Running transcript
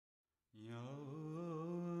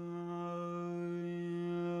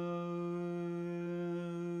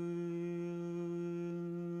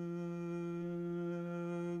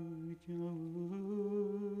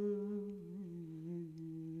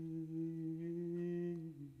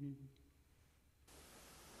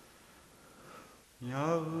Very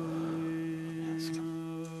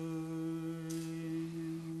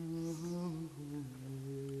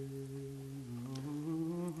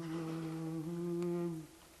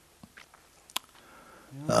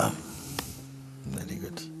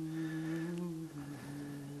good.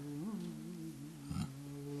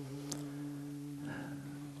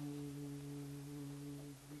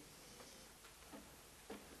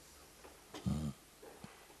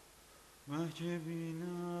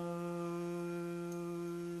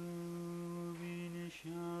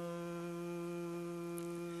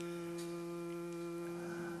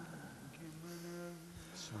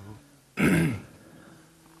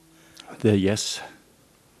 The yes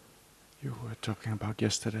you were talking about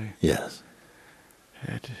yesterday. Yes.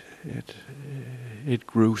 It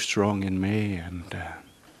grew strong in me, and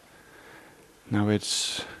now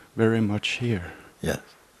it's very much here. Yes.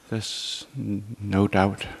 There's no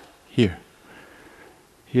doubt here.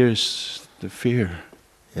 Here's the fear.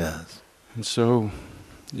 Yes. And so,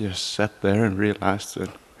 just sat there and realized that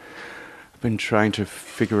I've been trying to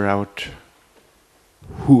figure out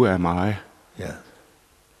who am I. Yes.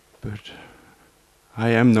 But I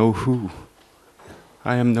am no who.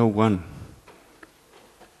 I am no one.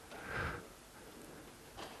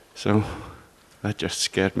 So that just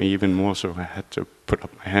scared me even more, so I had to put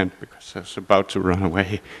up my hand because I was about to run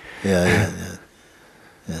away. Yeah.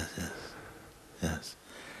 Yes.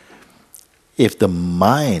 If the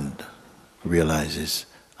mind realizes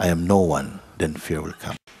I am no one, then fear will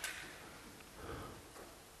come.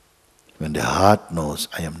 When the heart knows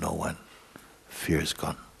I am no one, fear is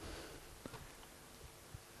gone.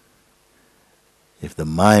 If the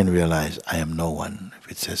mind realizes I am no one,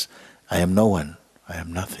 if it says I am no one, I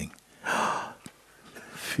am nothing,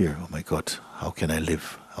 fear, oh my God, how can I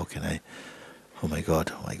live? How can I, oh my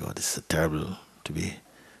God, this is terrible to be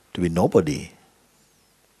nobody.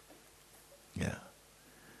 Yeah.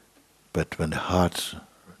 But when the heart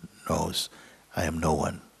knows I am no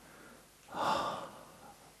one,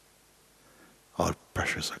 all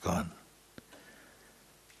pressures are gone.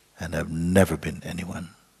 And I've never been anyone.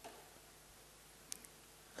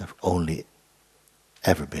 I've only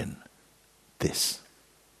ever been this.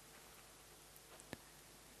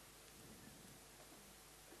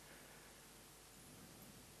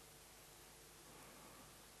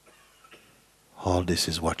 All this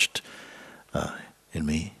is watched in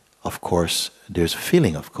me. Of course, there's a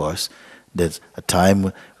feeling, of course. There's a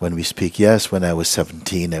time when we speak, yes, when I was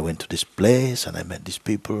 17, I went to this place and I met these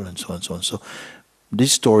people and so on and so on. So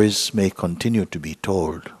these stories may continue to be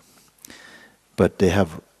told, but they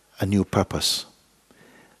have a new purpose.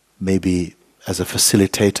 Maybe as a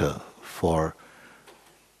facilitator for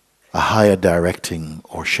a higher directing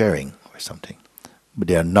or sharing or something. But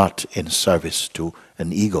they are not in service to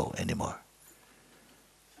an ego anymore.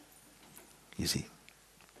 You see.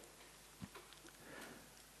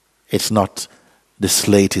 It's not the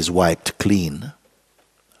slate is wiped clean,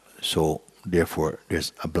 so therefore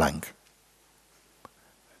there's a blank.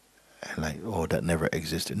 And like, oh, that never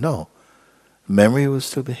existed. No. Memory will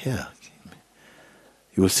still be here.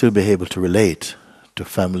 You will still be able to relate to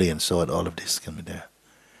family and so on, all of this can be there.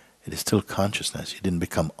 It is still consciousness. You didn't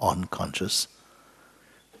become unconscious,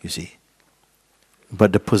 you see.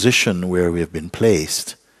 But the position where we have been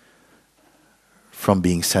placed, from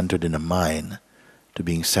being centered in the mind to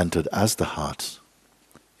being centered as the heart,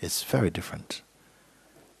 is very different.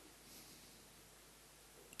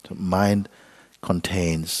 So mind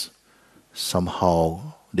contains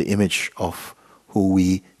somehow the image of who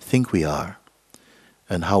we think we are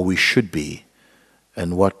and how we should be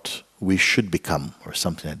and what we should become or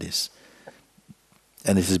something like this.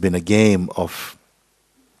 And it has been a game of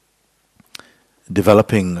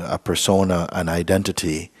developing a persona, an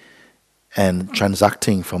identity, and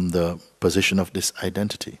transacting from the position of this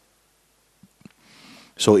identity.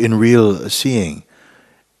 So in real seeing,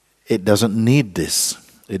 it doesn't need this.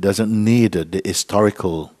 It doesn't need the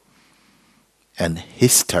historical and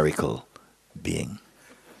hysterical being.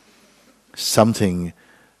 Something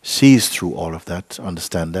sees through all of that,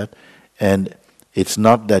 understand that, and it's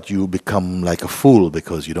not that you become like a fool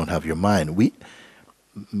because you don't have your mind.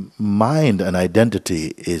 Mind and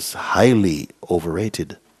identity is highly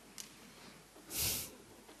overrated.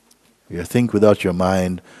 You think without your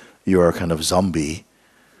mind, you are a kind of zombie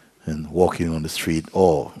and walking on the street,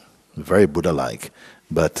 oh, very Buddha-like,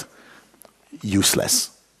 but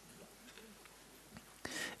useless.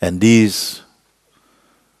 And these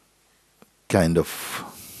kind of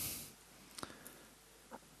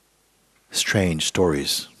strange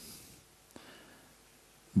stories,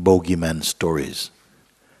 bogeyman stories,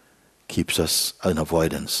 keeps us in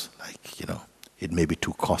avoidance. Like, it may be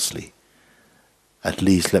too costly. At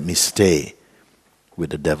least let me stay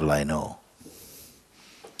with the devil I know.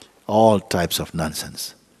 All types of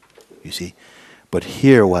nonsense, you see. But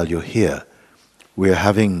here, while you're here, we're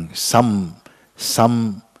having some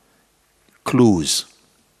clues.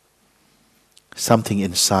 Something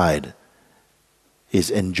inside is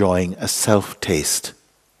enjoying a self-taste.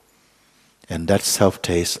 And that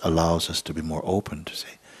self-taste allows us to be more open to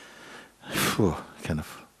say, phew,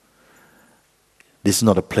 this is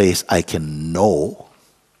not a place I can know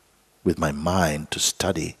with my mind to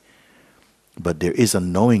study, but there is a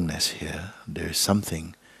knowingness here. There is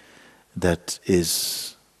something that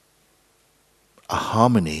is a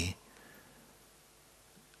harmony,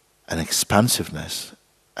 an expansiveness,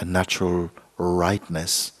 a natural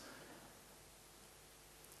rightness.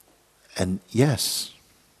 And yes,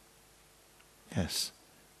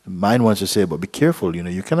 the mind wants to say, but be careful,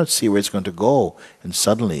 you cannot see where it's going to go, and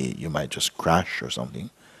suddenly you might just crash or something.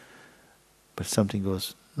 But something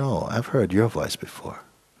goes, no, I've heard your voice before,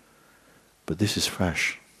 but this is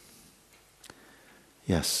fresh.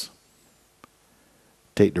 Yes.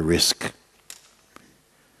 Take the risk.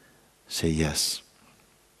 Say yes.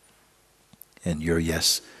 And your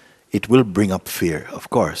yes, it will bring up fear, of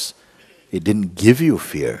course. It didn't give you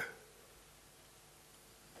fear,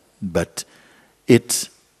 but it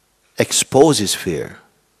exposes fear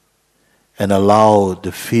and allow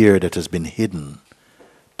the fear that has been hidden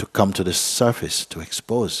to come to the surface, to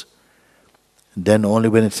expose. Then only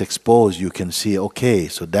when it's exposed you can see, okay,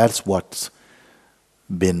 so that's what's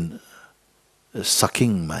been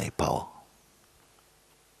sucking my power.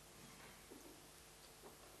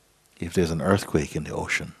 If there's an earthquake in the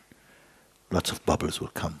ocean, lots of bubbles will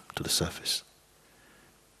come to the surface.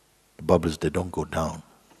 The bubbles, they don't go down.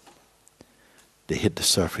 They hit the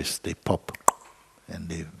surface, they pop, and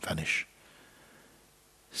they vanish.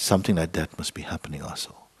 Something like that must be happening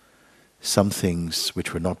also. Some things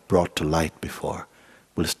which were not brought to light before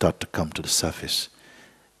will start to come to the surface.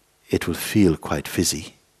 It will feel quite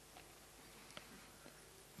fizzy.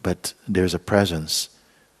 But there's a presence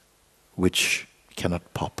which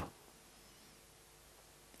cannot pop.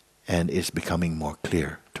 And is becoming more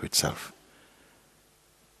clear to itself.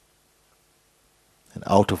 And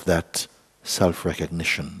out of that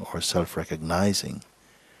self-recognition or self-recognizing,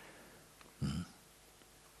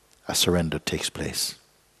 a surrender takes place.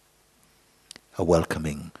 A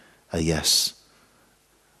welcoming, a yes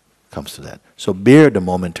comes to that. So bear the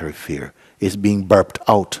momentary fear. It's being burped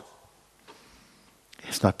out.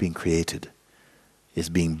 It's not being created. It's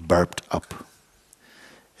being burped up.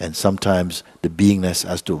 And sometimes the beingness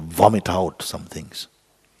has to vomit out some things.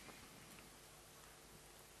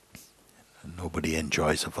 Nobody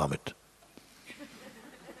enjoys a vomit.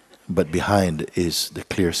 But behind is the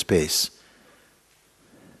clear space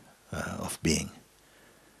of being.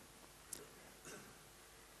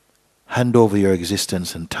 Hand over your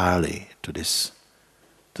existence entirely to this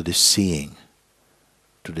seeing,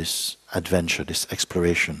 to this adventure, this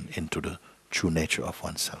exploration into the true nature of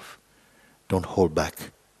oneself. Don't hold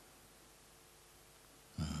back.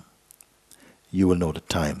 You will know the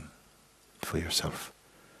time for yourself.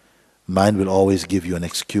 Mind will always give you an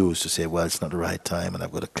excuse to say, well, it's not the right time and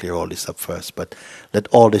I've got to clear all this up first. But let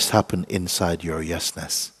all this happen inside your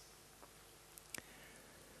yesness.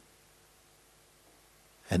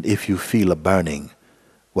 And if you feel a burning,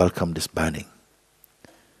 welcome this burning.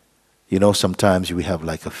 You know, sometimes we have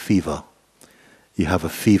like a fever. You have a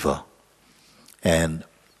fever and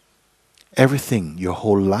everything, your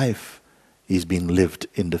whole life is being lived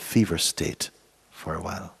in the fever state for a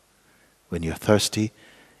while. When you're thirsty,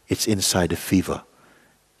 it's inside the fever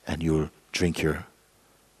and you'll drink your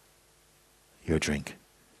drink.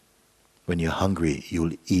 When you're hungry,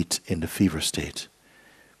 you'll eat in the fever state.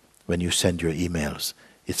 When you send your emails,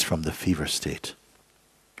 it's from the fever state.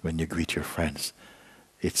 When you greet your friends,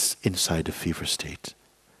 it's inside the fever state.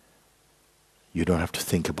 You don't have to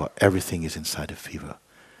think about, everything is inside the fever.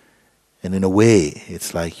 And in a way,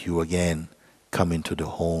 it's like you again come into the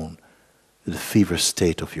fever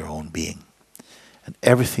state of your own being. And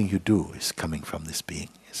everything you do is coming from this being.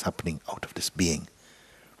 It's happening out of this being.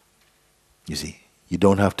 You see, you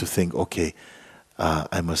don't have to think, okay,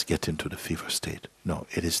 I must get into the fever state. No,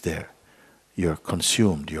 it is there. You're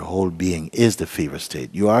consumed. Your whole being is the fever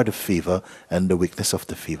state. You are the fever and the weakness of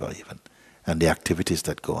the fever even. And the activities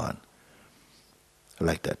that go on.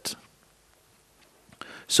 Like that.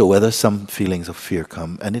 So whether some feelings of fear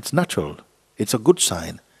come, and it's natural, it's a good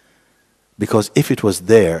sign. Because if it was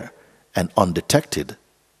there and undetected,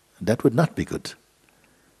 that would not be good.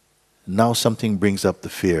 Now something brings up the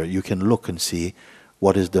fear. You can look and see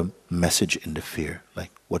what is the message in the fear.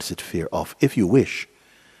 Like, what is it fear of? If you wish.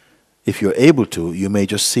 If you're able to, you may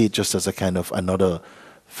just see it just as a kind of another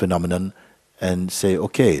phenomenon and say,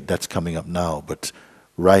 okay, that's coming up now, but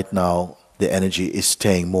right now the energy is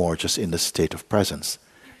staying more just in the state of presence.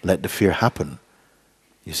 Let the fear happen,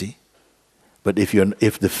 you see? But if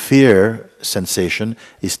the fear sensation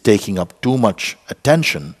is taking up too much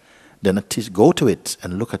attention, then at least go to it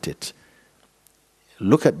and look at it.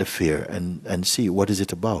 Look at the fear and see, what is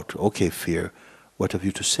it about? Okay, fear, what have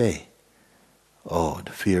you to say? Oh,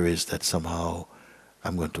 the fear is that somehow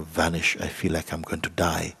I'm going to vanish. I feel like I'm going to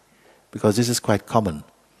die. Because this is quite common.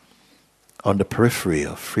 On the periphery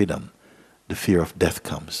of freedom, the fear of death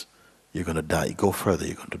comes. You're going to die. You go further,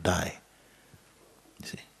 you're going to die. You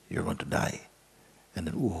see, you're going to die. And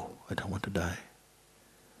then, oh, I don't want to die.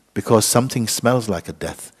 Because something smells like a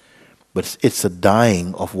death. But it's a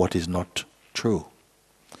dying of what is not true.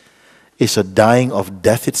 It's a dying of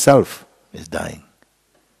death itself is dying.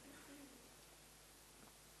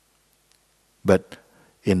 But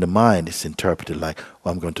in the mind, it's interpreted like,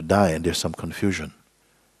 oh, I'm going to die, and there's some confusion.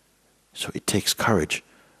 So it takes courage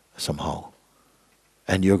somehow.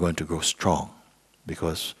 And you're going to grow strong.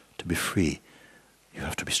 Because to be free, you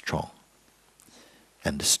have to be strong.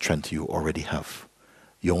 And the strength you already have.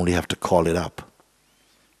 You only have to call it up.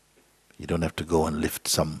 You don't have to go and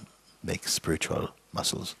make spiritual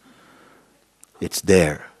muscles. It's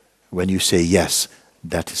there. When you say yes,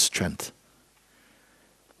 that is strength.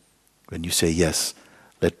 When you say yes,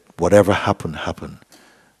 let whatever happen, happen.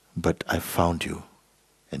 But I found you,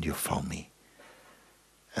 and you found me.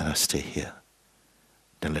 And I stay here.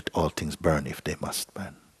 Then let all things burn if they must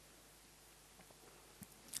burn.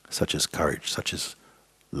 Such is courage, such is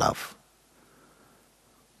love.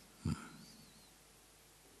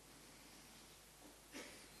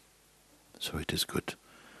 So it is good.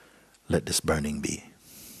 Let this burning be.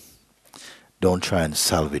 Don't try and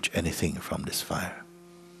salvage anything from this fire.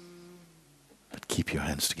 But keep your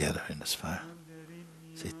hands together in this fire.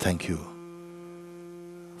 Say, thank you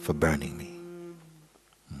for burning me.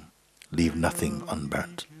 Leave nothing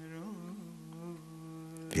unburnt.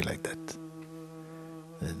 Feel like that.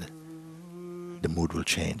 The mood will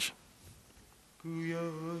change.